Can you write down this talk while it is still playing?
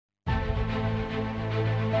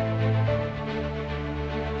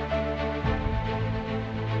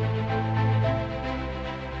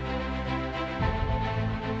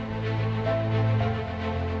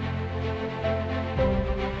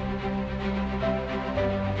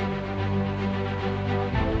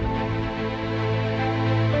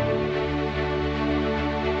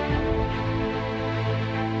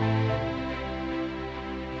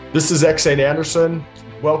This is X. St. Anderson.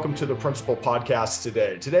 Welcome to the Principal Podcast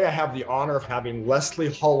today. Today, I have the honor of having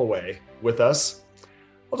Lesley Holloway with us.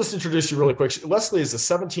 I'll just introduce you really quick. Lesley is a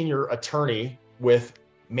 17-year attorney with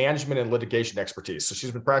management and litigation expertise. So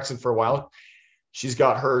she's been practicing for a while. She's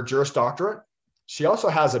got her Juris Doctorate. She also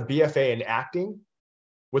has a BFA in acting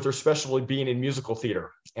with her specialty being in musical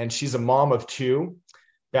theater. And she's a mom of two,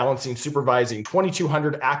 balancing supervising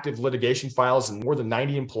 2,200 active litigation files and more than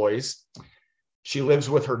 90 employees. She lives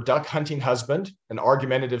with her duck hunting husband, an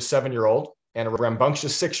argumentative 7-year-old, and a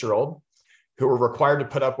rambunctious 6-year-old, who are required to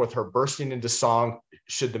put up with her bursting into song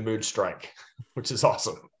should the mood strike, which is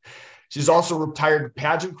awesome. She's also a retired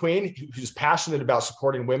pageant queen who's passionate about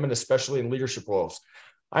supporting women, especially in leadership roles.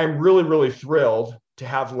 I'm really, really thrilled to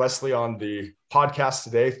have Lesley on the podcast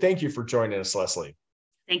today. Thank you for joining us, Lesley.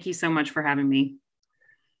 Thank you so much for having me.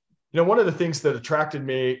 You know, one of the things that attracted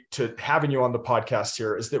me to having you on the podcast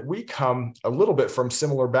here is that we come a little bit from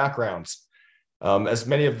similar backgrounds. As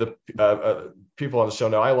many of the people on the show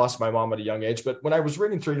know, I lost my mom at a young age, but when I was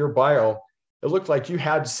reading through your bio, it looked like you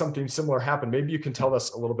had something similar happen. Maybe you can tell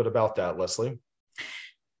us a little bit about that, Lesley.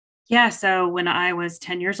 Yeah, so when I was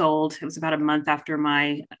 10 years old, it was about a month after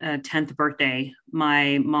my 10th birthday,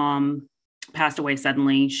 my mom passed away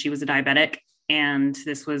suddenly. She was a diabetic. And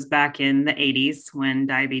this was back in the 80s when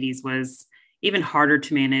diabetes was even harder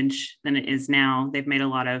to manage than it is now. They've made a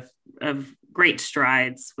lot of great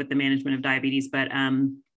strides with the management of diabetes, but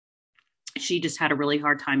she just had a really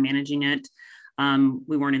hard time managing it.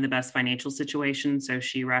 We weren't in the best financial situation, so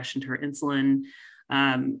she rationed her insulin.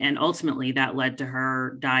 And ultimately that led to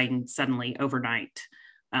her dying suddenly overnight.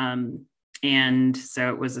 And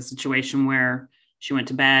so it was a situation where she went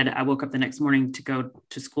to bed. I woke up the next morning to go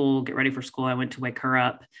to school, get ready for school. I went to wake her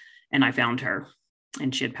up and I found her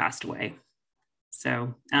and she had passed away.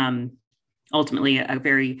 So ultimately a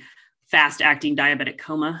very fast acting diabetic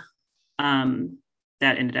coma that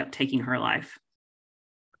ended up taking her life.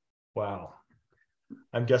 Wow.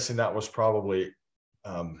 I'm guessing that was probably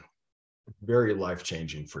very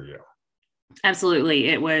life-changing for you. Absolutely.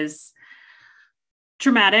 It was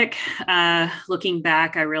traumatic. Looking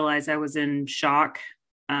back, I realized I was in shock.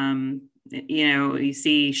 You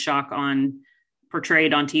see shock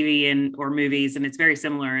portrayed on TV or movies, and it's very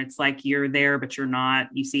similar. It's like you're there, but you're not.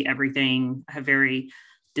 You see everything. I have very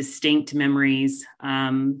distinct memories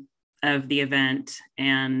of the event,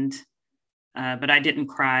 but I didn't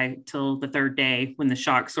cry till the third day when the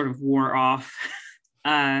shock sort of wore off.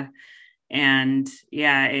 And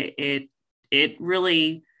yeah, it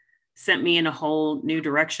really sent me in a whole new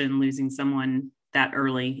direction, losing someone that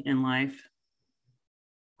early in life.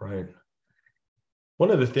 Right. One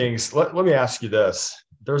of the things, let me ask you this.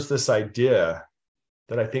 There's this idea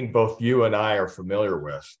that I think both you and I are familiar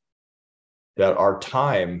with, that our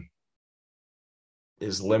time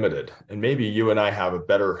is limited. And maybe you and I have a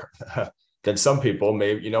better than some people.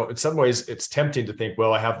 Maybe, in some ways it's tempting to think,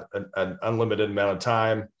 well, I have an unlimited amount of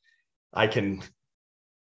time. I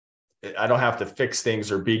don't have to fix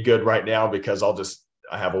things or be good right now because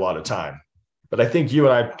I have a lot of time. But I think you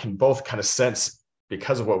and I can both kind of sense,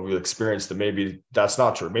 because of what we've experienced, that maybe that's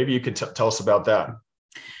not true. Maybe you can tell us about that.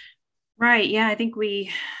 Right. Yeah, I think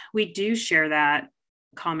we do share that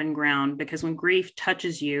common ground, because when grief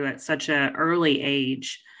touches you at such an early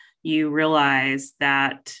age, you realize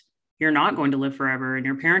that you're not going to live forever and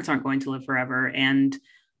your parents aren't going to live forever. And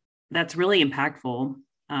that's really impactful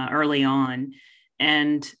early on.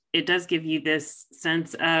 And it does give you this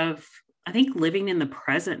sense of, I think, living in the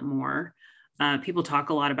present more. People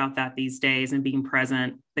talk a lot about that these days, and being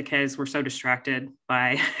present, because we're so distracted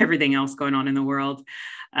by everything else going on in the world.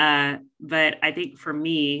 But I think for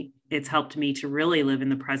me, it's helped me to really live in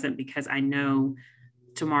the present, because I know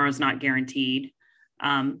tomorrow's not guaranteed.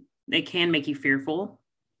 It can make you fearful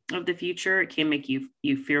of the future. It can make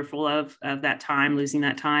you fearful of that time, losing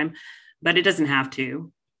that time, but it doesn't have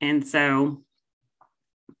to. And so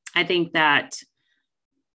I think that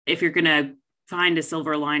if you're going to find a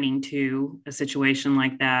silver lining to a situation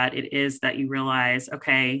like that, it is that you realize,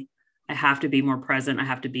 okay, I have to be more present. I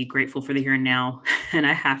have to be grateful for the here and now. And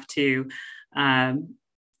I have to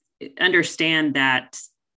understand that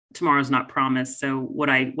tomorrow's not promised. So what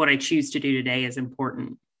I choose to do today is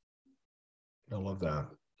important. I love that.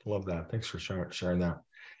 Thanks for sharing that.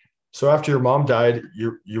 So after your mom died,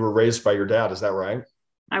 you were raised by your dad. Is that right?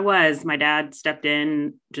 I was. My dad stepped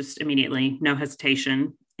in just immediately, no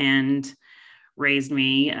hesitation, and raised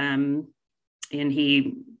me. And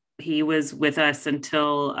he was with us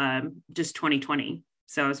until just 2020.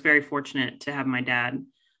 So I was very fortunate to have my dad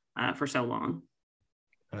for so long.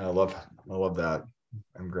 I love that.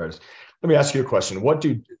 I'm great. Let me ask you a question.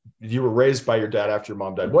 You were raised by your dad after your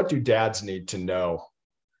mom died? What do dads need to know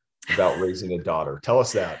about raising a daughter? Tell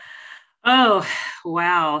us that. Oh,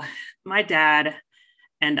 wow. My dad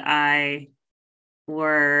and I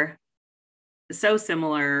were so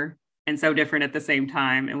similar and so different at the same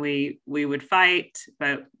time. And we would fight,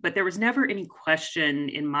 but there was never any question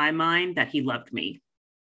in my mind that he loved me.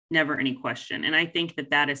 Never any question. And I think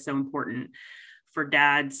that is so important for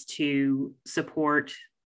dads to support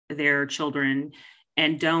their children,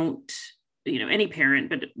 and don't, any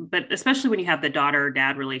parent, but especially when you have the daughter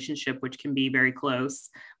dad relationship, which can be very close,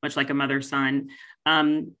 much like a mother son.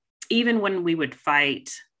 Even when we would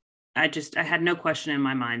fight, I had no question in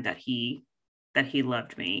my mind that he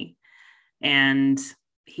loved me, and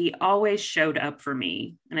he always showed up for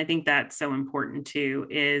me. And I think that's so important too,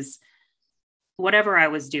 is whatever I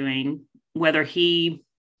was doing, whether it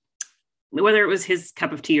was his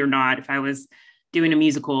cup of tea or not, if I was doing a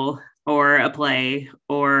musical or a play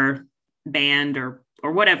or band or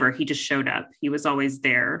whatever, he just showed up. He was always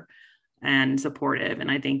there and supportive.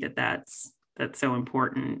 And I think that's so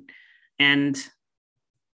important. And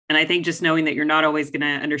I think just knowing that you're not always going to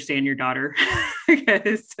understand your daughter,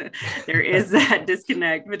 because there is that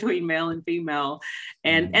disconnect between male and female,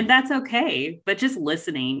 and that's okay. But just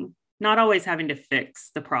listening, not always having to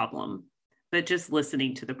fix the problem, but just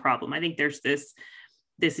listening to the problem. I think there's this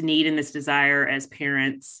need and this desire as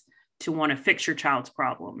parents to want to fix your child's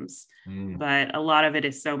problems. But a lot of it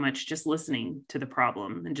is so much just listening to the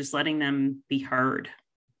problem and just letting them be heard.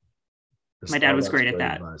 My dad was great at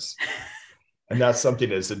that. Advice. And that's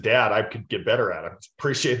something as a dad, I could get better at. I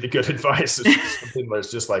appreciate the good advice. It's just something where it's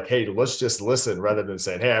just like, hey, let's just listen rather than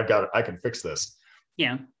saying, hey, I can fix this.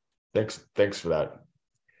 Yeah. Thanks for that.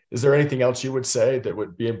 Is there anything else you would say that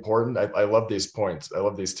would be important? I love these points. I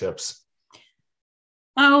love these tips.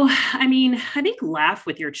 Oh, I mean, I think laugh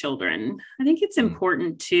with your children. I think it's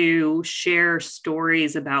important to share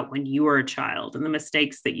stories about when you were a child and the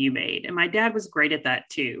mistakes that you made. And my dad was great at that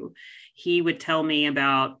too. He would tell me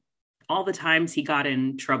about all the times he got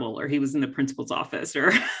in trouble, or he was in the principal's office,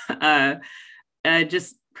 or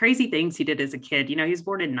just crazy things he did as a kid. He was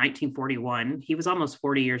born in 1941. He was almost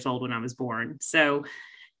 40 years old when I was born. So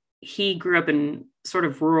he grew up in sort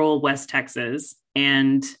of rural West Texas,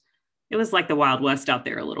 and it was like the Wild West out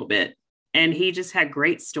there a little bit. And he just had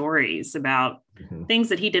great stories about things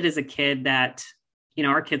that he did as a kid that,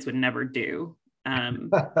 our kids would never do.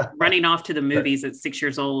 Running off to the movies at 6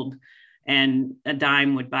 years old, and a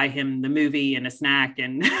dime would buy him the movie and a snack,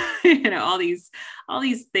 and all these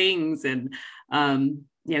things, and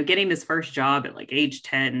getting his first job at like age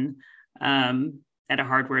 10 at a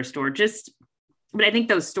hardware store. But I think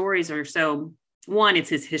those stories are so, one, it's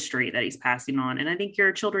his history that he's passing on, and I think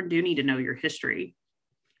your children do need to know your history.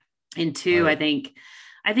 And two, right.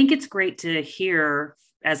 I think it's great to hear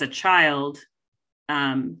as a child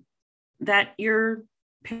that your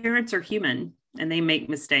parents are human and they make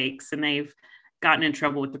mistakes, and they've gotten in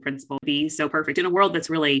trouble with the principal. Be so perfect in a world that's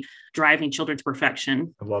really driving children to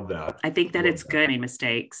perfection. I love that. I think that it's good to make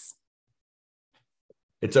mistakes.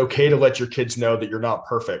 It's okay to let your kids know that you're not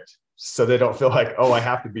perfect, so they don't feel like, oh, I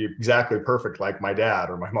have to be exactly perfect like my dad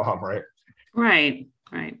or my mom, right? Right.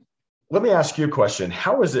 Let me ask you a question.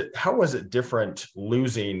 How was it different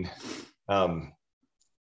losing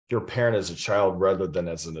your parent as a child rather than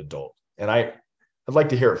as an adult? And I'd like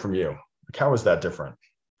to hear it from you. How is that different?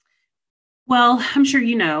 Well, I'm sure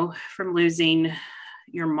from losing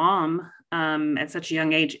your mom at such a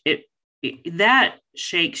young age, that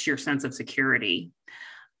shakes your sense of security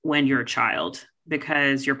when you're a child,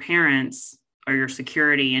 because your parents are your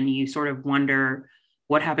security, and you sort of wonder,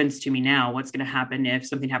 what happens to me now? What's going to happen if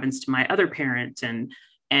something happens to my other parent?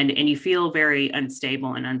 And you feel very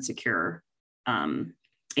unstable and unsecure.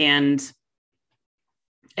 And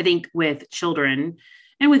I think with children,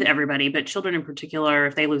 and with everybody, but children in particular,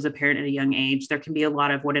 if they lose a parent at a young age, there can be a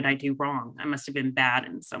lot of, what did I do wrong? I must have been bad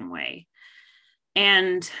in some way.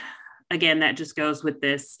 And again, that just goes with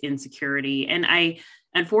this insecurity. And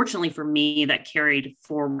unfortunately for me, that carried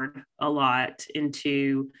forward a lot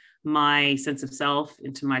into my sense of self,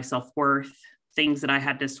 into my self-worth, things that I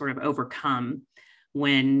had to sort of overcome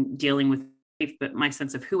when dealing with life, but my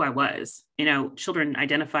sense of who I was. Children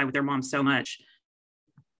identify with their mom so much.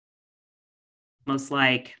 Most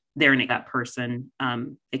like they're that person.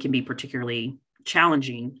 It can be particularly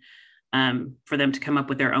challenging for them to come up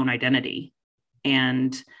with their own identity.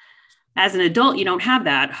 And as an adult, you don't have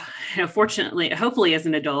that. Fortunately, hopefully as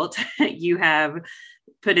an adult, you have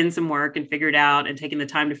put in some work and figured out and taken the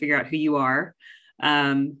time to figure out who you are.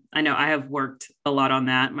 I know I have worked a lot on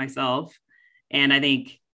that myself. And I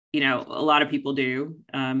think a lot of people do.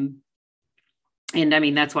 And I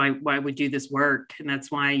mean, that's why we do this work. And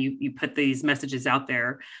that's why you put these messages out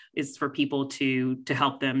there, is for people to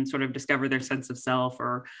help them sort of discover their sense of self,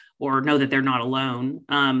 or know that they're not alone.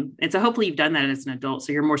 And so hopefully you've done that as an adult.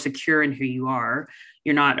 So you're more secure in who you are.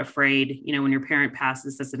 You're not afraid, when your parent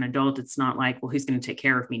passes as an adult, it's not like, well, who's going to take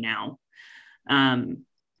care of me now?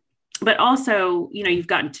 But also, you've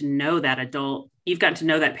gotten to know that adult, you've gotten to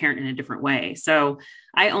know that parent in a different way. So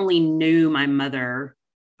I only knew my mother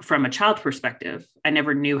from a child perspective. I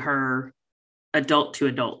never knew her adult to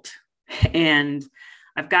adult. And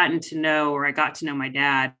I got to know my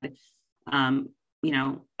dad,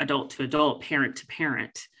 adult to adult, parent to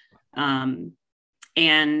parent.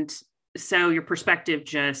 And so your perspective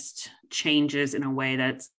just changes in a way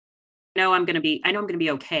that's, I know I'm going to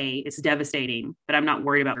be okay. It's devastating, but I'm not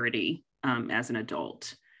worried about it as an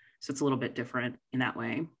adult. So it's a little bit different in that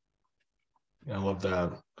way. Yeah, I love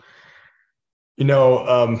that.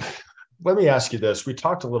 Let me ask you this. We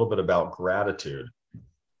talked a little bit about gratitude.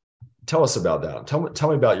 Tell us about that. Tell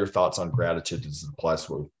me about your thoughts on gratitude as it applies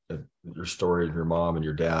to your story of your mom and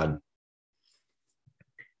your dad.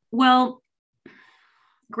 Well,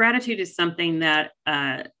 gratitude is something that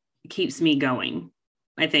keeps me going.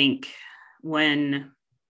 I think when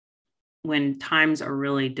times are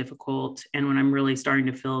really difficult and when I'm really starting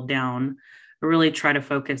to feel down, I really try to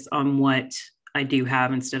focus on what I do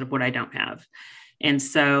have instead of what I don't have. And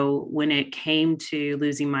so when it came to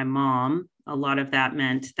losing my mom, a lot of that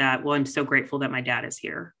meant that, well, I'm so grateful that my dad is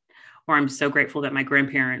here, or I'm so grateful that my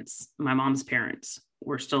grandparents, my mom's parents,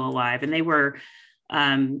 were still alive. And they were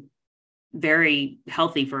very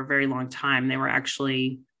healthy for a very long time. They were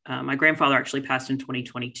actually, my grandfather actually passed in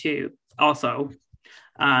 2022 also.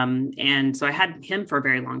 And so I had him for a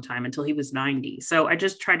very long time until he was 90. So I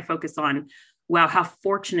just tried to focus on, wow, how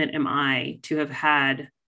fortunate am I to have had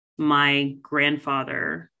my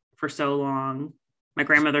grandfather for so long, my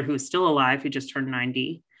grandmother who is still alive, who just turned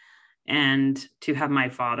 90, and to have my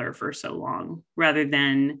father for so long, rather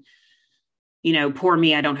than, poor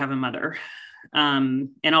me, I don't have a mother, and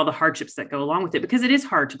all the hardships that go along with it, because it is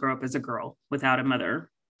hard to grow up as a girl without a mother.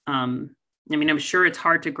 I'm sure it's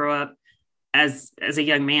hard to grow up as a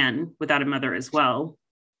young man without a mother as well.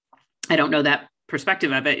 I don't know that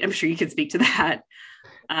perspective of it. I'm sure you could speak to that.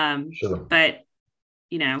 Sure. But,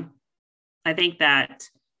 I think that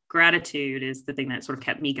gratitude is the thing that sort of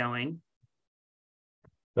kept me going.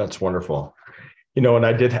 That's wonderful. And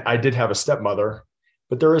I did have a stepmother,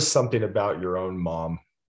 but there is something about your own mom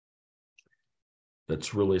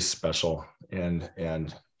that's really special, and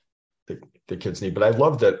the kids need. But I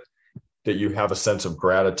love that you have a sense of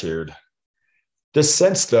gratitude. This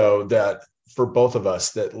sense, though, that for both of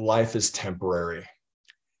us, that life is temporary.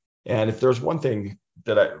 And if there's one thing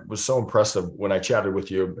that I was so impressive when I chatted with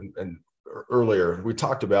you and earlier, we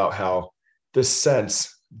talked about how this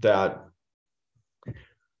sense that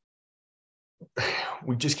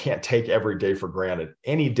we just can't take every day for granted.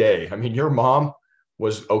 Any day. Your mom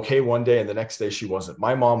was okay one day and the next day she wasn't.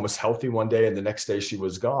 My mom was healthy one day and the next day she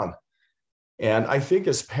was gone. And I think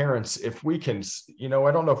as parents, if we can, I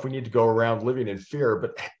don't know if we need to go around living in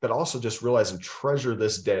fear, but also just realize and treasure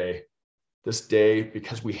this day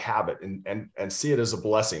because we have it, and see it as a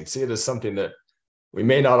blessing, see it as something that we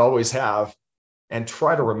may not always have, and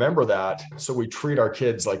try to remember that. So we treat our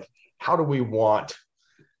kids like, how do we want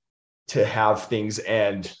to have things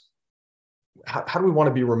end? How do we want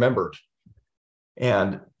to be remembered?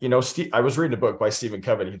 And, I was reading a book by Stephen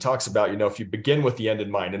Covey. He talks about, if you begin with the end in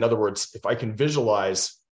mind, in other words, if I can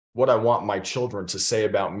visualize what I want my children to say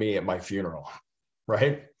about me at my funeral,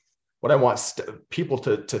 right? What I want people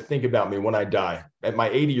to think about me when I die at my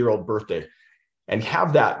 80-year-old birthday, and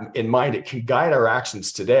have that in mind, it can guide our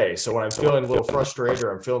actions today. So when I'm feeling a little frustrated,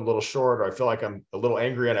 or I'm feeling a little short, or I feel like I'm a little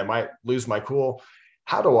angry and I might lose my cool,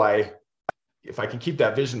 if I can keep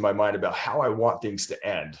that vision in my mind about how I want things to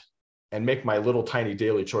end and make my little tiny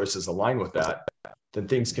daily choices align with that, then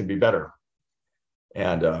things can be better.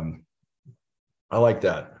 And I like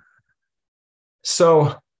that.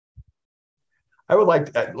 So I would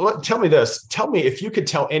like tell me this. Tell me, if you could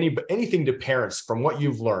tell anything to parents from what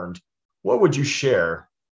you've learned, what would you share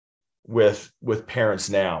with parents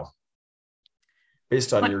now,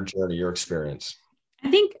 based on your journey, your experience?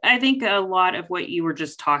 I think a lot of what you were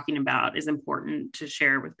just talking about is important to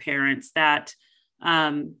share with parents, that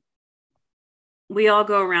we all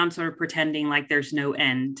go around sort of pretending like there's no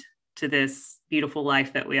end to this beautiful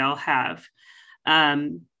life that we all have.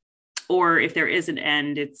 Or if there is an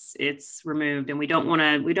end, it's removed, and we don't want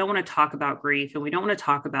to talk about grief, and we don't want to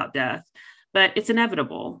talk about death, but it's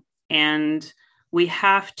inevitable. And we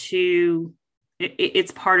have to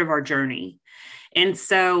It's part of our journey. And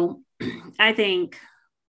so I think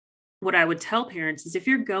what I would tell parents is if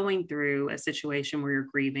you're going through a situation where you're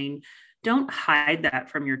grieving, don't hide that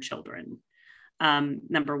from your children.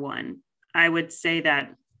 Number one, I would say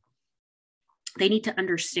that they need to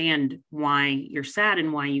understand why you're sad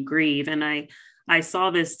and why you grieve. And I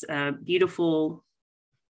saw this beautiful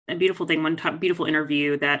thing, beautiful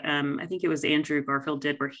interview that I think it was Andrew Garfield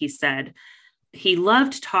did, where he said he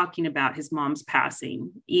loved talking about his mom's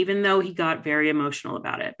passing, even though he got very emotional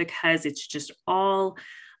about it, because it's just all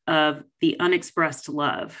of the unexpressed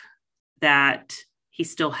love that he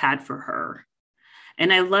still had for her.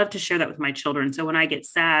 And I love to share that with my children. So when I get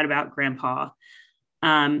sad about grandpa,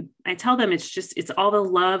 I tell them it's all the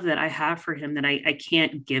love that I have for him that I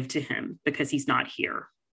can't give to him because he's not here.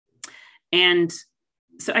 And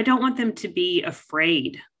so I don't want them to be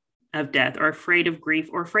afraid of death or afraid of grief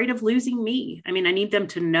or afraid of losing me. I mean, I need them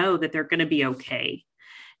to know that they're going to be okay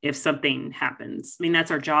if something happens. I mean, that's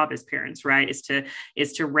our job as parents, right? Is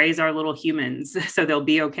to raise our little humans so they'll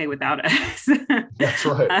be okay without us. That's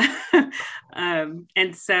right.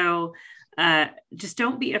 And so just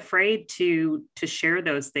don't be afraid to share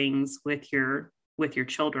those things with your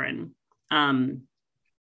children. That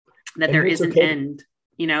there is an end,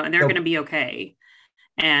 and they're going to be okay.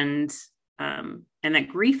 And that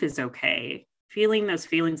grief is okay. Feeling those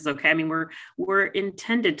feelings is okay. I mean, we're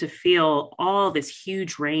intended to feel all this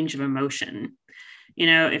huge range of emotion.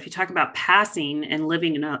 If you talk about passing and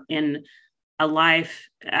living in a life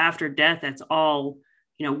after death, that's all,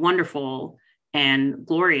 wonderful and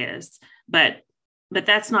glorious. But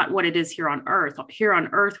that's not what it is here on earth. Here on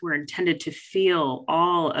earth, we're intended to feel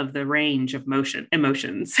all of the range of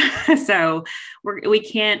emotions. So we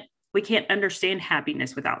can't understand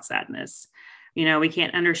happiness without sadness. We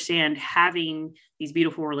can't understand having these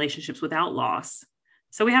beautiful relationships without loss.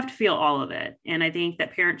 So we have to feel all of it. And I think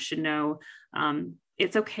that parents should know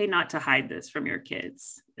it's okay not to hide this from your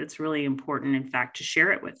kids. It's really important, in fact, to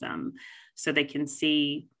share it with them so they can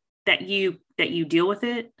see that you deal with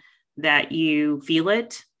it, that you feel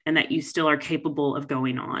it, and that you still are capable of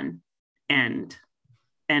going on and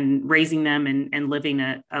raising them and living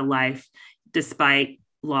a life despite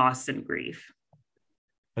loss and grief.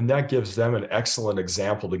 And that gives them an excellent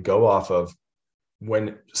example to go off of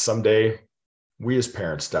when someday we as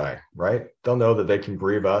parents die, right? They'll know that they can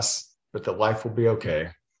grieve us, but that life will be okay.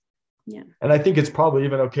 Yeah. And I think it's probably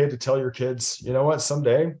even okay to tell your kids, you know what,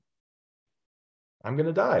 someday I'm going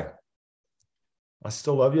to die. I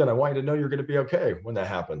still love you. And I want you to know you're going to be okay when that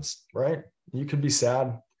happens, right? You can be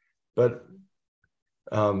sad, but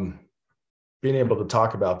being able to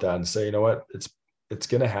talk about that and say, you know what, it's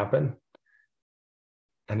going to happen.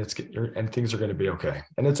 And things are going to be okay.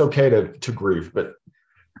 And it's okay to grieve, but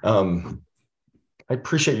I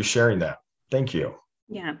appreciate you sharing that. Thank you.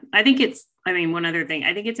 Yeah. One other thing,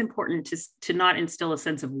 I think it's important to not instill a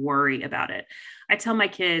sense of worry about it. I tell my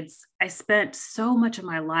kids, I spent so much of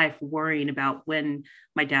my life worrying about when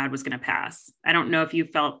my dad was going to pass. I don't know if you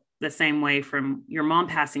felt the same way from your mom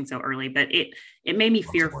passing so early, but it made me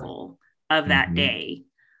fearful of that day.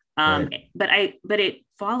 Right. But it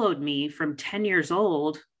followed me from 10 years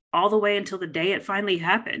old all the way until the day it finally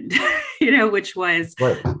happened, which was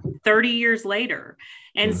 30 years later.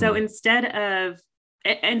 And so instead of,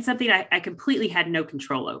 and something I completely had no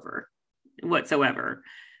control over whatsoever,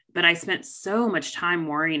 but I spent so much time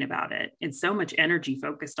worrying about it and so much energy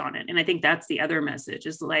focused on it. And I think that's the other message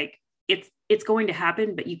is like, it's going to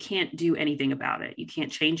happen, but you can't do anything about it. You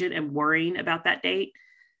can't change it. And worrying about that date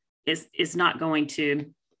is not going to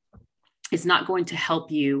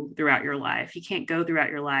help you throughout your life. You can't go throughout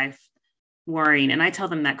your life worrying. And I tell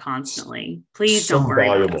them that constly. Please don't worry.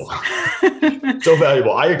 Valuable. So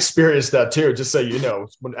valuable. I experienced that too. Just so you know,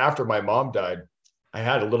 after my mom died, I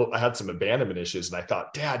had some abandonment issues, and I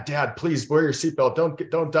thought, Dad, please wear your seatbelt.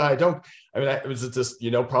 Don't die. It was just,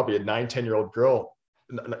 probably a 9-10-year-old girl,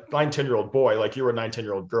 9-10-year-old boy, like you were a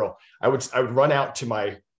 9-10-year-old girl. I would run out to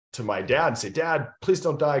my dad and say, Dad, please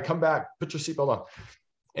don't die. Come back. Put your seatbelt on.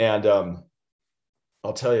 And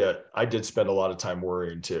I'll tell you, I did spend a lot of time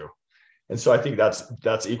worrying too. And so I think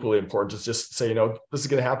that's equally important to just say, this is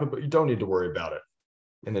going to happen, but you don't need to worry about it.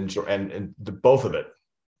 And enjoy, and both of it,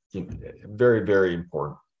 very, very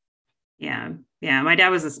important. Yeah. Yeah. My dad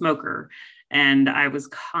was a smoker, and I was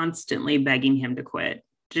constantly begging him to quit,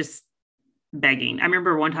 just begging. I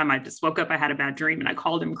remember one time I just woke up, I had a bad dream, and I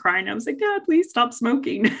called him crying. I was like, Dad, please stop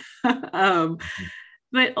smoking.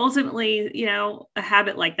 But ultimately, a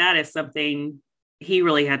habit like that is something he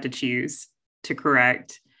really had to choose to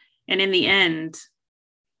correct. And in the end,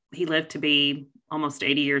 he lived to be almost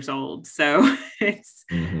 80 years old. So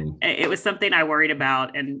it was something I worried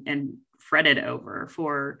about and fretted over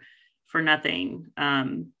for nothing.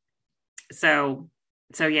 So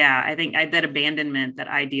yeah, I think that abandonment, that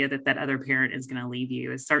idea that other parent is going to leave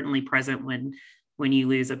you, is certainly present when you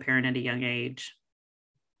lose a parent at a young age.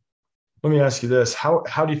 Let me ask you this. How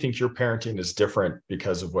do you think your parenting is different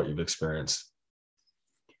because of what you've experienced?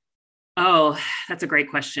 Oh, that's a great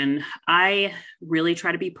question. I really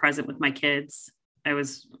try to be present with my kids. I'm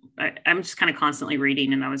just kind of constantly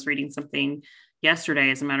reading, and I was reading something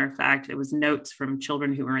yesterday. As a matter of fact, it was notes from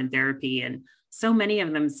children who were in therapy. And so many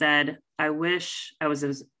of them said, I wish I was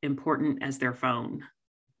as important as their phone,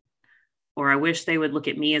 or I wish they would look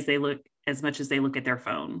at me as much as they look at their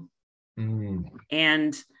phone.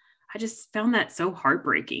 And I just found that so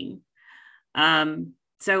heartbreaking.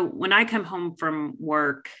 So when I come home from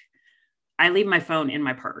work, I leave my phone in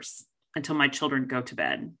my purse until my children go to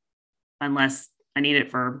bed, unless I need it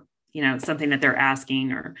for, something that they're asking,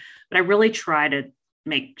 but I really try to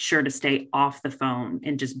make sure to stay off the phone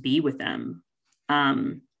and just be with them.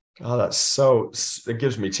 It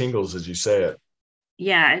gives me tingles as you say it.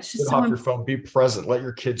 Yeah, it's just Get off your phone, be present. Let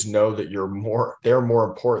your kids know that they're more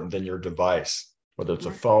important than your device, whether it's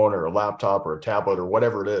a phone or a laptop or a tablet or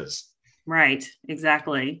whatever it is. Right,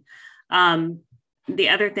 exactly. The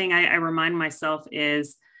other thing I remind myself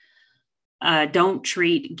is don't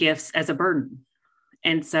treat gifts as a burden.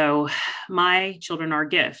 And so my children are a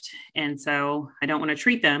gift. And so I don't want to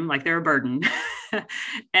treat them like they're a burden.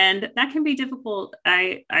 And that can be difficult.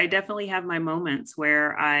 I definitely have my moments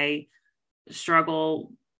where I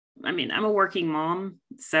struggle. I mean, I'm a working mom,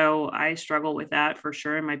 so I struggle with that for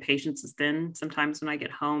sure. And my patience is thin sometimes when I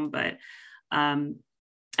get home, but I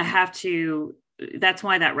have to, that's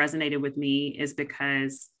why that resonated with me, is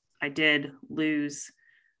because I did lose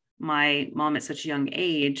my mom at such a young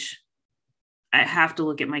age. I have to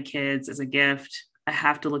look at my kids as a gift. I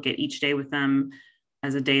have to look at each day with them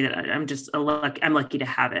as a day that I'm lucky to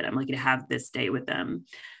have it. I'm lucky to have this day with them.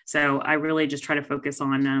 So I really just try to focus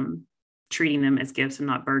on treating them as gifts and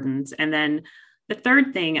not burdens. And then the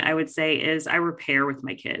third thing I would say is I repair with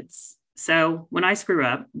my kids. So when I screw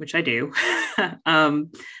up, which I do,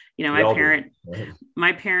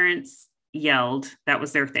 my parents yelled. That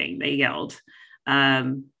was their thing. They yelled.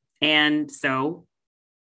 And so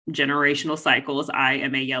generational cycles, I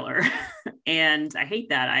am a yeller and I hate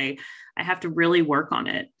that. I have to really work on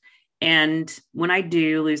it. And when I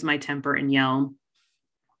do lose my temper and yell,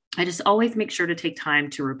 I just always make sure to take time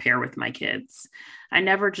to repair with my kids. I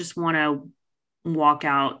never just want to walk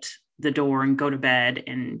out the door and go to bed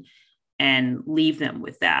and leave them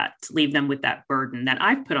with that burden that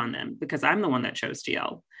I've put on them because I'm the one that chose to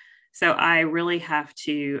yell. So I really have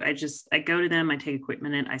to, I go to them, I take a quick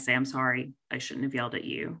minute, I say, I'm sorry, I shouldn't have yelled at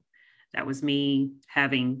you. That was me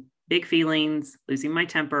having big feelings, losing my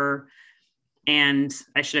temper, and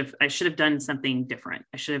I should have done something different.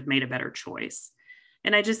 I should have made a better choice.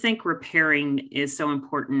 And I just think repairing is so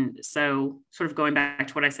important. So sort of going back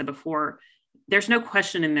to what I said before, there's no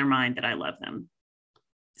question in their mind that I love them.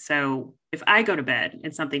 So if I go to bed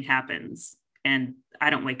and something happens and I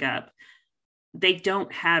don't wake up, they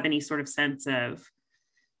don't have any sort of sense of,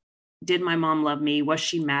 did my mom love me? Was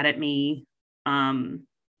she mad at me?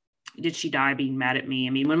 Did she die being mad at me?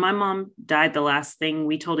 I mean, when my mom died, the last thing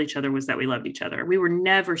we told each other was that we loved each other. We were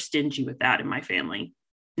never stingy with that in my family.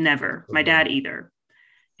 Never. My dad either.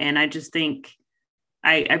 And I just think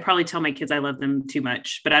I probably tell my kids I love them too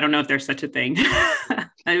much, but I don't know if there's such a thing.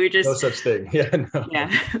 No such thing. Yeah. No.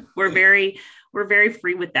 Yeah. We're very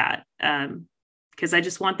free with that. Because I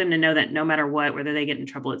just want them to know that no matter what, whether they get in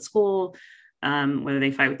trouble at school, whether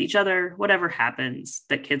they fight with each other, whatever happens,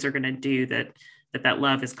 that kids are going to do that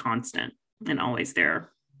love is constant and always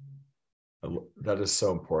there. That is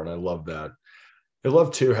so important. I love that. I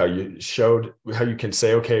love too how you showed how you can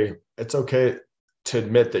say, okay, it's okay to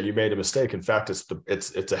admit that you made a mistake. In fact,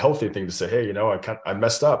 it's a healthy thing to say, hey, I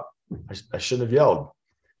messed up. I shouldn't have yelled,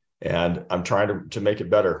 and I'm trying to make it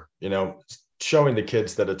better. Showing the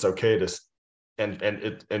kids that it's okay to,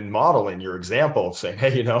 and modeling your example, saying,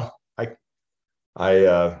 hey, I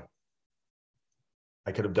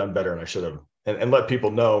could have done better and I should have, and let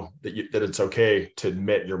people know that it's okay to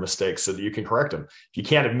admit your mistakes so that you can correct them. If you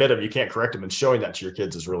can't admit them, you can't correct them, and showing that to your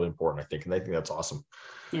kids is really important, I think. And I think that's awesome.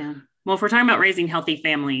 Yeah. Well, if we're talking about raising healthy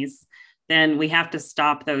families, then we have to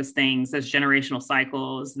stop those things, those generational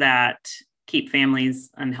cycles that keep families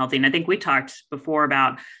unhealthy. And I think we talked before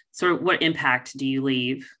about sort of what impact do you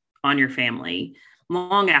leave on your family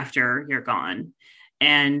long after you're gone?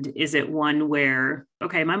 And is it one where,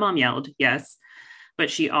 okay, my mom yelled, yes, but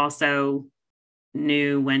she also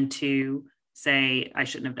knew when to say, I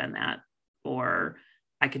shouldn't have done that, or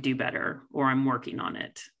I could do better, or I'm working on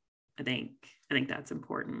it. I think that's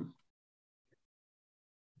important.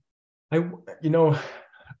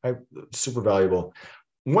 Super valuable.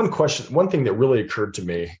 One thing that really occurred to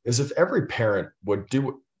me is if every parent would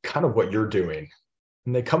do kind of what you're doing,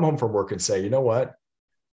 and they come home from work and say, you know what,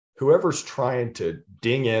 whoever's trying to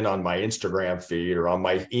ding in on my Instagram feed or on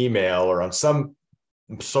my email or on some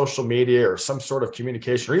social media or some sort of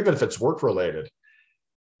communication, or even if it's work related,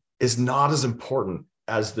 is not as important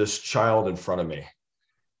as this child in front of me.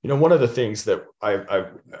 One of the things that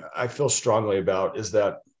I feel strongly about is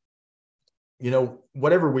that,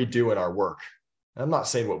 whatever we do in our work, I'm not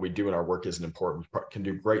saying what we do in our work isn't important, we can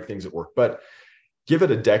do great things at work, but give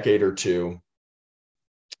it a decade or two,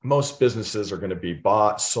 most businesses are going to be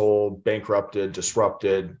bought, sold, bankrupted,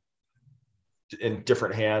 disrupted, in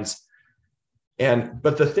different hands.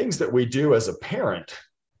 But the things that we do as a parent,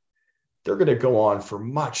 they're going to go on for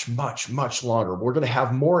much, much, much longer. We're going to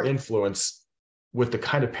have more influence with the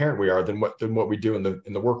kind of parent we are than what we do in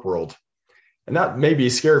the work world. And that may be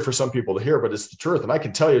scary for some people to hear, but it's the truth. And I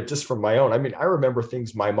can tell you just from my own, I remember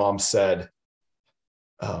things my mom said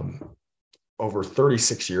over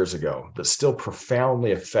 36 years ago that still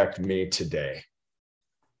profoundly affect me today.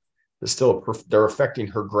 They're affecting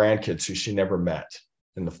her grandkids who she never met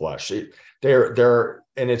in the flesh. And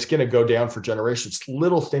it's going to go down for generations.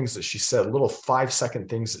 Little things that she said, little 5-second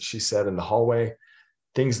things that she said in the hallway,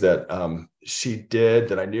 things that she did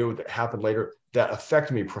that I knew that happened later that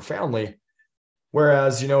affect me profoundly.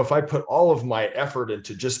 Whereas, if I put all of my effort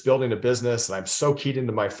into just building a business and I'm so keyed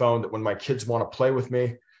into my phone that when my kids want to play with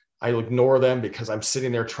me, I ignore them because I'm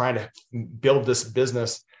sitting there trying to build this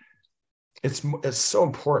business. It's so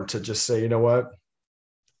important to just say, you know what,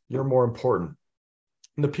 you're more important.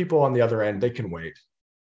 And the people on the other end, they can wait.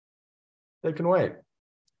 They can wait.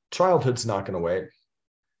 Childhood's not going to wait.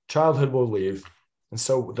 Childhood will leave. And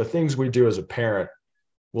so the things we do as a parent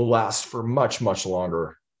will last for much, much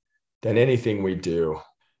longer than anything we do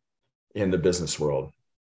in the business world.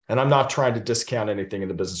 And I'm not trying to discount anything in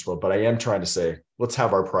the business world, but I am trying to say, let's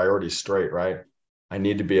have our priorities straight, right? I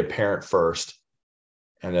need to be a parent first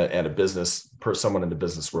and someone in the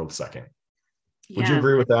business world second. Would you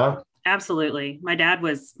agree with that? Absolutely. My dad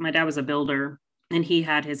was a builder and he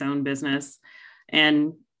had his own business.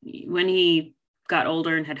 And when he got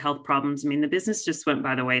older and had health problems, the business just went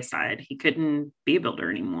by the wayside. He couldn't be a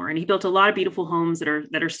builder anymore. And he built a lot of beautiful homes that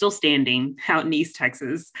are still standing out in East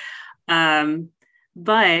Texas.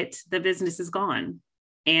 But the business is gone.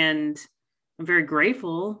 And I'm very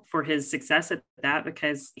grateful for his success at that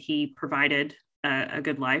because he provided a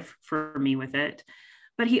good life for me with it.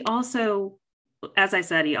 But he also, as I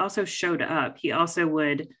said, he also showed up. He also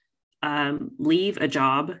would leave a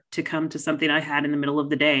job to come to something I had in the middle of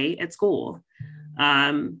the day at school.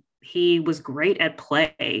 He was great at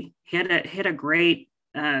play. He had a great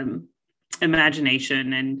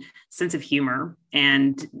imagination and sense of humor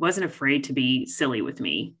and wasn't afraid to be silly with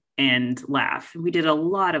me and laugh. We did a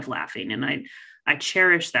lot of laughing and I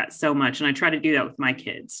cherish that so much. And I try to do that with my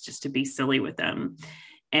kids, just to be silly with them.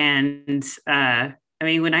 And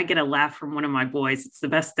when I get a laugh from one of my boys, it's the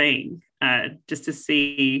best thing, just to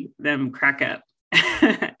see them crack up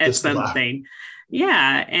at something.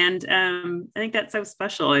 Yeah. And I think that's so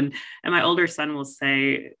special. And my older son will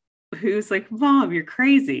say, who's like, Mom, you're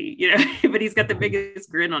crazy, but he's got the biggest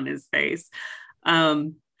grin on his face.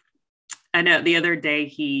 I know the other day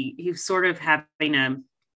he was sort of having a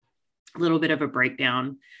little bit of a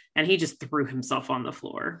breakdown and he just threw himself on the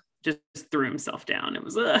floor, just threw himself down. It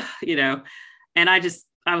was, and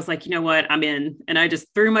I was like, you know what, I'm in. And I just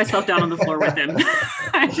threw myself down on the floor with him.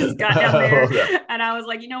 I just got down there and I was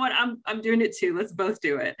like, you know what, I'm doing it too. Let's both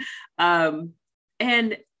do it.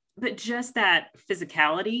 But just that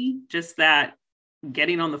physicality, just that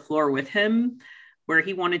getting on the floor with him where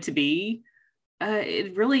he wanted to be,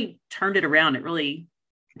 it really turned it around. It really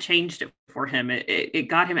changed it for him. It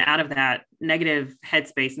got him out of that negative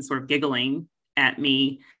headspace and sort of giggling at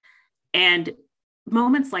me. And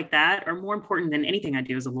moments like that are more important than anything I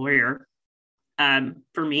do as a lawyer.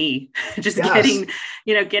 For me, just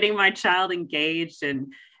getting my child engaged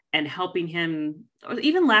and helping him or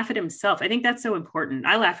even laugh at himself. I think that's so important.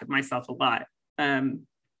 I laugh at myself a lot.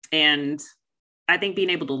 And I think being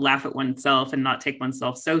able to laugh at oneself and not take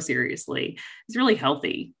oneself so seriously is really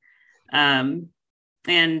healthy. And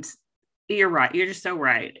you're right. You're just so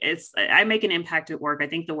right. I make an impact at work. I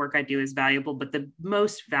think the work I do is valuable, but the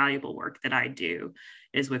most valuable work that I do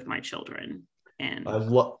is with my children. And I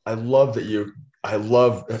love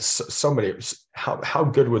so many. How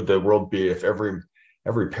good would the world be if every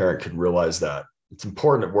parent could realize that It's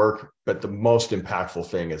important at work, but the most impactful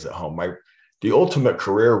thing is at home. The ultimate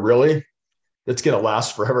career, really, that's going to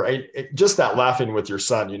last forever. Just that laughing with your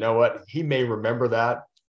son, you know what? He may remember that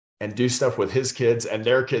and do stuff with his kids and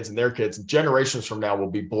their kids and their kids. Generations from now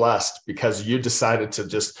will be blessed because you decided to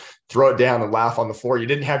just throw it down and laugh on the floor. You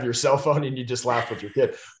didn't have your cell phone and you just laughed with your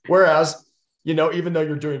kid. Whereas, even though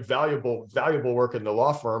you're doing valuable work in the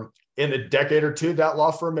law firm, in a decade or two, that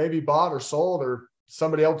law firm may be bought or sold, or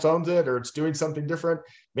somebody else owns it, or it's doing something different.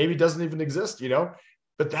 Maybe it doesn't even exist,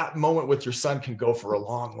 but that moment with your son can go for a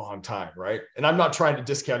long, long time. Right. And I'm not trying to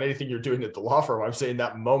discount anything you're doing at the law firm. I'm saying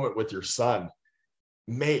that moment with your son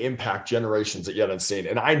may impact generations that yet unseen.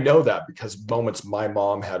 And I know that because moments my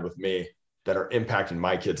mom had with me that are impacting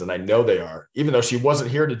my kids. And I know they are, even though she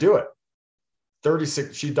wasn't here to do it.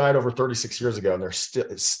 She died over 36 years ago, and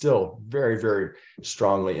it's still very, very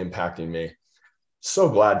strongly impacting me. So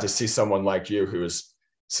glad to see someone like you who is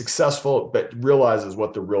successful, but realizes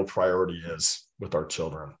what the real priority is with our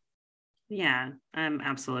children. Yeah,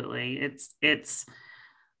 absolutely.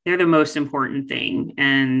 They're the most important thing.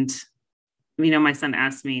 And my son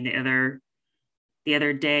asked me the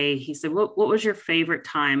other day, he said, what was your favorite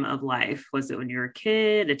time of life? Was it when you were a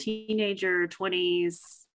kid, a teenager, 20s?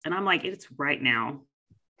 And I'm like, it's right now.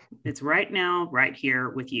 It's right now, right here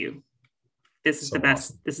with you. This is the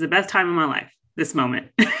best. Awesome. This is the best time of my life, this moment.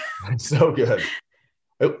 So good.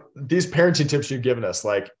 These parenting tips you've given us,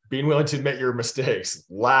 like being willing to admit your mistakes,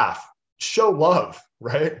 laugh, show love,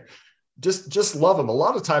 right? Just love them. A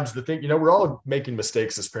lot of times the thing, we're all making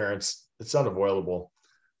mistakes as parents. It's unavoidable,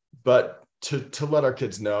 but to let our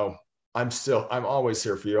kids know, I'm always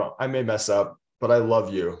here for you. I may mess up, but I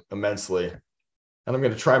love you immensely. And I'm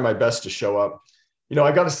going to try my best to show up.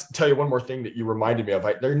 I got to tell you one more thing that you reminded me of.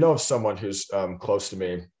 I know of someone who's close to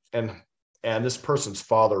me, and this person's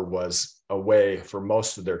father was away for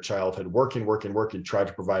most of their childhood, working, tried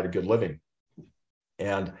to provide a good living.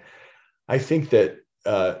 And I think that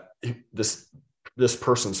this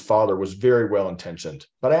person's father was very well-intentioned.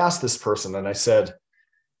 But I asked this person and I said,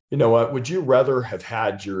 you know what, would you rather have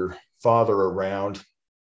had your father around,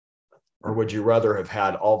 or would you rather have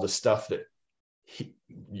had all the stuff that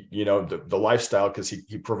the lifestyle, because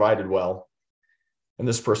he provided well? And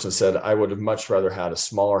this person said, I would have much rather had a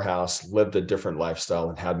smaller house, lived a different lifestyle,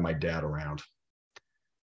 and had my dad around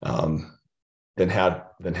than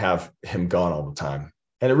have him gone all the time.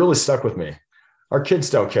 And it really stuck with me. Our kids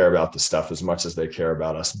don't care about the stuff as much as they care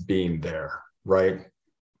about us being there, right?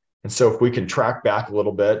 And so if we can track back a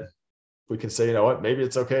little bit, we can say, you know what, maybe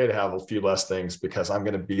it's okay to have a few less things because I'm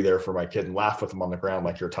going to be there for my kid and laugh with them on the ground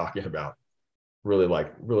like you're talking about. Really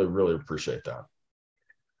appreciate that.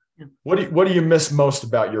 Yeah. What do you miss most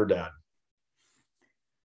about your dad?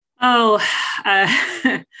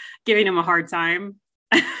 Giving him a hard time.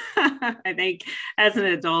 I think as an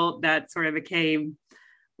adult, that sort of became,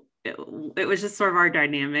 it was just sort of our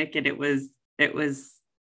dynamic, and it was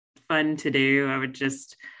fun to do. I would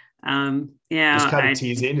just, just kind of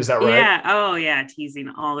teasing. Is that right? Yeah. Oh yeah.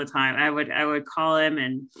 Teasing all the time. I would call him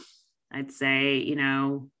and I'd say,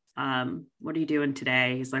 what are you doing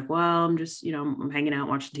today? He's like, well, I'm just, I'm hanging out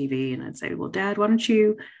watching TV. And I'd say, well, Dad, why don't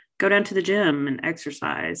you go down to the gym and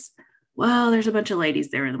exercise? Well, there's a bunch of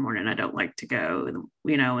ladies there in the morning. I don't like to go, in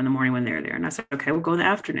the morning when they're there. And I said, okay, we'll go in the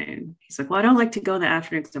afternoon. He's like, well, I don't like to go in the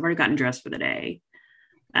afternoon because I've already gotten dressed for the day.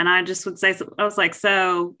 And I just would say, I was like,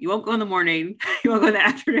 so you won't go in the morning, you won't go in the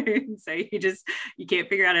afternoon. So you can't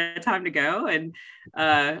figure out a time to go. And,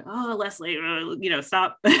 Lesley,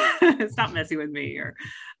 stop, stop messing with me. Or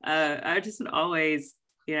I just would always,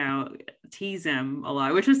 tease him a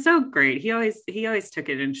lot, which was so great. He always took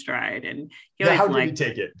it in stride. And how did he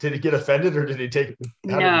take it? Did he get offended, or did he take it?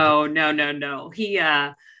 No. He,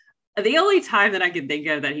 the only time that I can think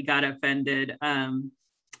of that he got offended,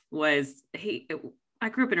 was I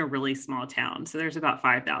grew up in a really small town, so there's about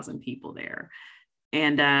 5,000 people there.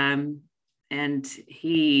 And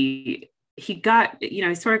he got,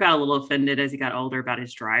 he sort of got a little offended as he got older about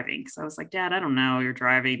his driving. So I was like, Dad, I don't know, your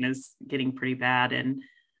driving is getting pretty bad. And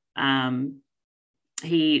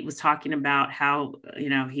he was talking about how,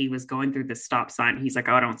 he was going through the stop sign. He's like,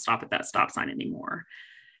 oh, I don't stop at that stop sign anymore.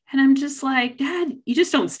 And I'm just like, Dad, you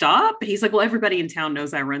just don't stop? He's like, well, everybody in town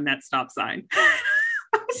knows I run that stop sign.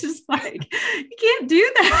 I was just like, you can't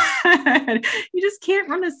do that. You just can't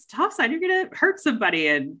run a stop sign. You're going to hurt somebody.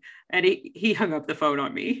 And he hung up the phone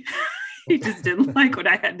on me. He just didn't like what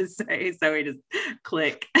I had to say. So he just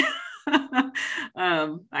click. He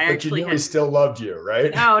still loved you,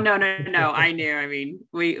 right? Oh, no. I knew. I mean,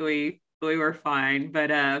 we were fine,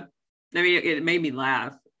 but it made me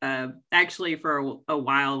laugh. actually for a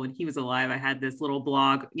while when he was alive, I had this little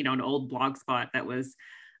blog, an old blog spot that was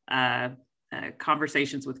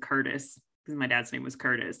Conversations with Curtis, because my dad's name was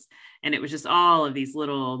Curtis. And it was just all of these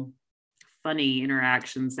little funny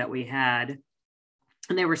interactions that we had.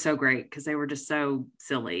 And they were so great because they were just so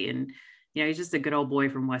silly. And, he's just a good old boy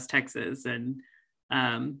from West Texas. And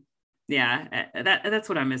that's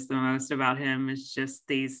what I miss the most about him, is just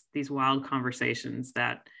these wild conversations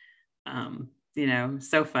that,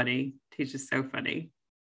 so funny. He's just so funny.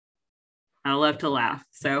 I love to laugh.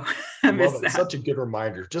 So I miss that. Such a good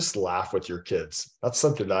reminder. Just laugh with your kids. That's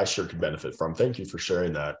something that I sure could benefit from. Thank you for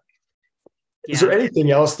sharing that. Yeah. Is there anything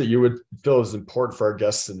else that you would feel is important for our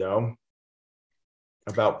guests to know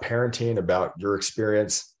about parenting, about your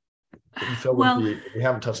experience that you feel we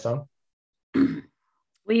haven't touched on?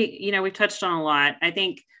 We've touched on a lot. I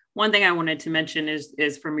think one thing I wanted to mention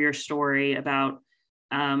is from your story about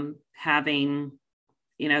having,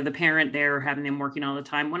 the parent there, having them working all the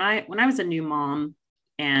time. When I was a new mom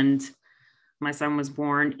and my son was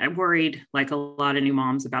born, I worried, like a lot of new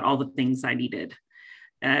moms, about all the things I needed.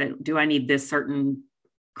 Do I need this certain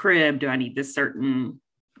crib? Do I need this certain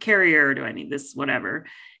carrier? Do I need this whatever?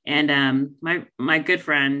 And my good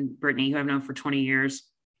friend, Brittany, who I've known for 20 years,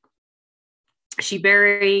 she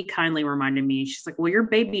very kindly reminded me, she's like, well, your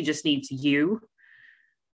baby just needs you,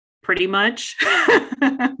 pretty much.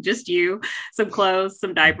 Just you, some clothes,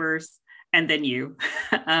 some diapers, and then you.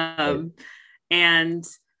 And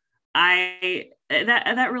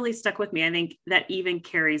that really stuck with me. I think that even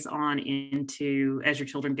carries on into as your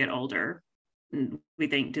children get older. We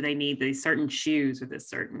think, do they need these certain shoes with this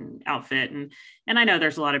certain outfit? And I know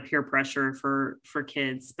there's a lot of peer pressure for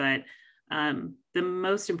kids, but the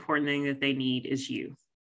most important thing that they need is you.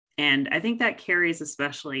 And I think that carries,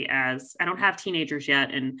 especially as I don't have teenagers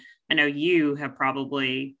yet. And I know you have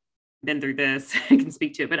probably been through this and can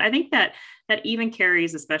speak to it, but I think that even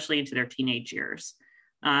carries, especially into their teenage years,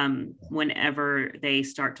 whenever they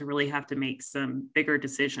start to really have to make some bigger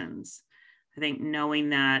decisions. I think knowing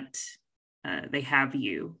that they have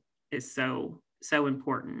you is so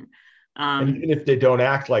important. And even if they don't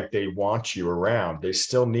act like they want you around, they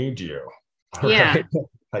still need you. Yeah. Right?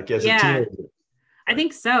 Like as a teenager. I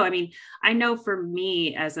think so. I mean, I know for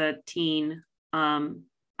me as a teen,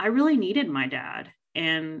 I really needed my dad,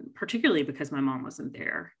 and particularly because my mom wasn't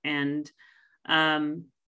there. And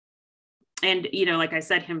like I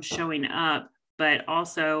said, him showing up, but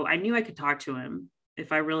also I knew I could talk to him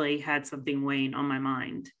if I really had something weighing on my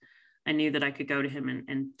mind. I knew that I could go to him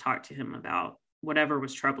and talk to him about whatever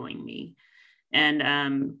was troubling me.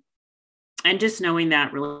 And just knowing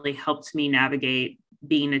that really helped me navigate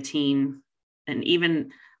being a teen. And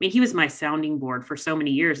even, he was my sounding board for so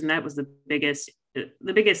many years. And that was the biggest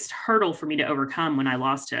hurdle for me to overcome when I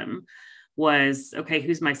lost him was, okay,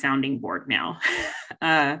 who's my sounding board now?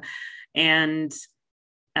 And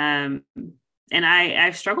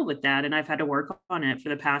I've struggled with that, and I've had to work on it for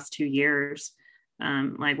the past 2 years.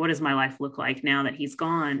 Like, what does my life look like now that he's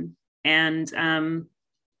gone? And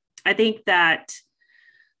I think that,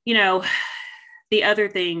 the other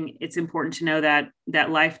thing, it's important to know that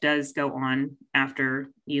life does go on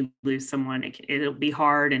after you lose someone. It'll be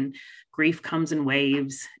hard, and grief comes in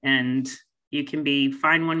waves, and you can be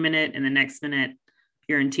fine one minute and the next minute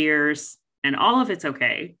you're in tears, and all of it's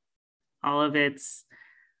okay. All of it's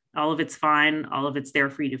fine. All of it's there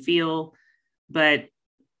for you to feel, but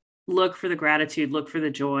look for the gratitude, look for the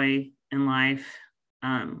joy in life.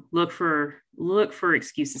 Look for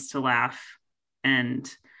excuses to laugh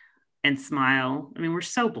and smile. We're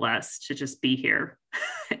so blessed to just be here.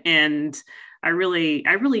 And I really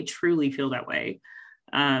truly feel that way.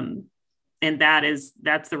 And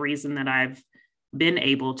that's the reason that I've been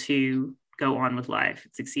able to go on with life,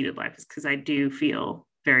 succeeded life, is because I do feel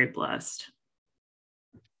very blessed.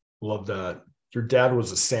 Love that. Your dad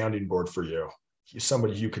was a sounding board for you. He's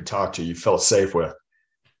somebody you could talk to, you felt safe with.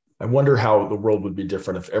 I wonder how the world would be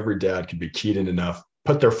different if every dad could be keyed in enough,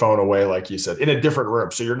 put their phone away, like you said, in a different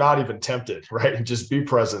room. So you're not even tempted, right? And just be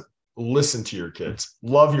present, listen to your kids,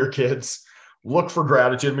 love your kids, look for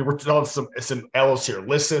gratitude. We're telling some L's here.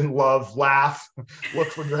 Listen, love, laugh, look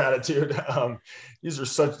for gratitude. These are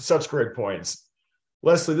such great points.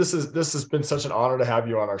 Lesley, this has been such an honor to have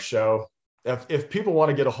you on our show. If people want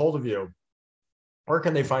to get a hold of you, where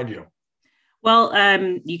can they find you? Well,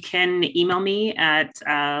 you can email me at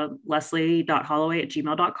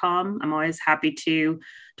leslie.holloway@gmail.com. I'm always happy to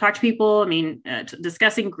talk to people.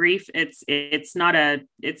 Discussing grief, it's not a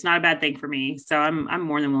bad thing for me. So I'm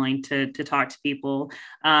more than willing to talk to people.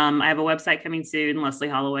 I have a website coming soon,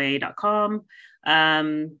 leslieholloway.com.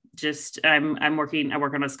 I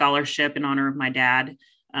work on a scholarship in honor of my dad.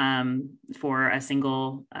 for a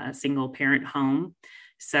single parent home.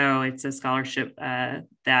 So it's a scholarship that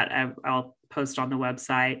I'll post on the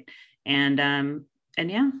website. And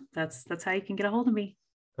yeah, that's how you can get a hold of me.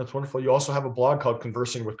 That's wonderful. You also have a blog called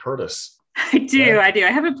Conversing with Curtis. I do.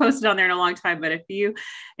 I haven't posted on there in a long time, but if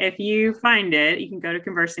you find it, you can go to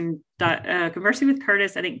Conversing with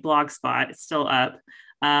Curtis. I think Blogspot. It's still up.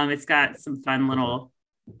 It's got some fun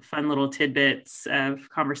little tidbits of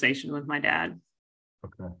conversation with my dad.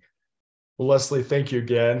 Okay. Well, Lesley, thank you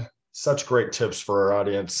again. Such great tips for our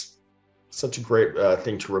audience. Such a great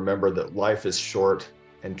thing to remember, that life is short,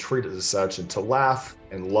 and treat it as such, and to laugh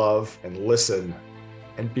and love and listen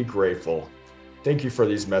and be grateful. Thank you for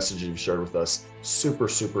these messages you've shared with us. Super,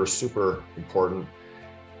 super, super important.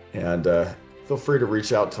 And feel free to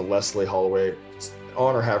reach out to Lesley Holloway. It's an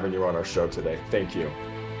honor having you on our show today. Thank you.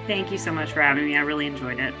 Thank you so much for having me. I really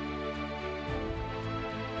enjoyed it.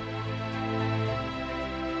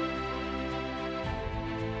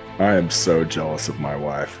 I am so jealous of my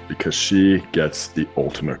wife because she gets the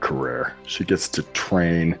ultimate career. She gets to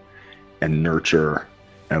train and nurture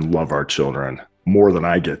and love our children more than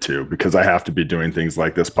I get to, because I have to be doing things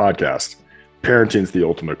like this podcast. Parenting's the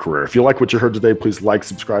ultimate career. If you like what you heard today, please like,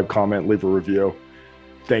 subscribe, comment, leave a review.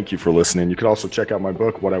 Thank you for listening. You can also check out my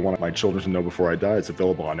book, What I Want My Children to Know Before I Die. It's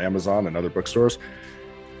available on Amazon and other bookstores.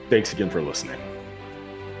 Thanks again for listening.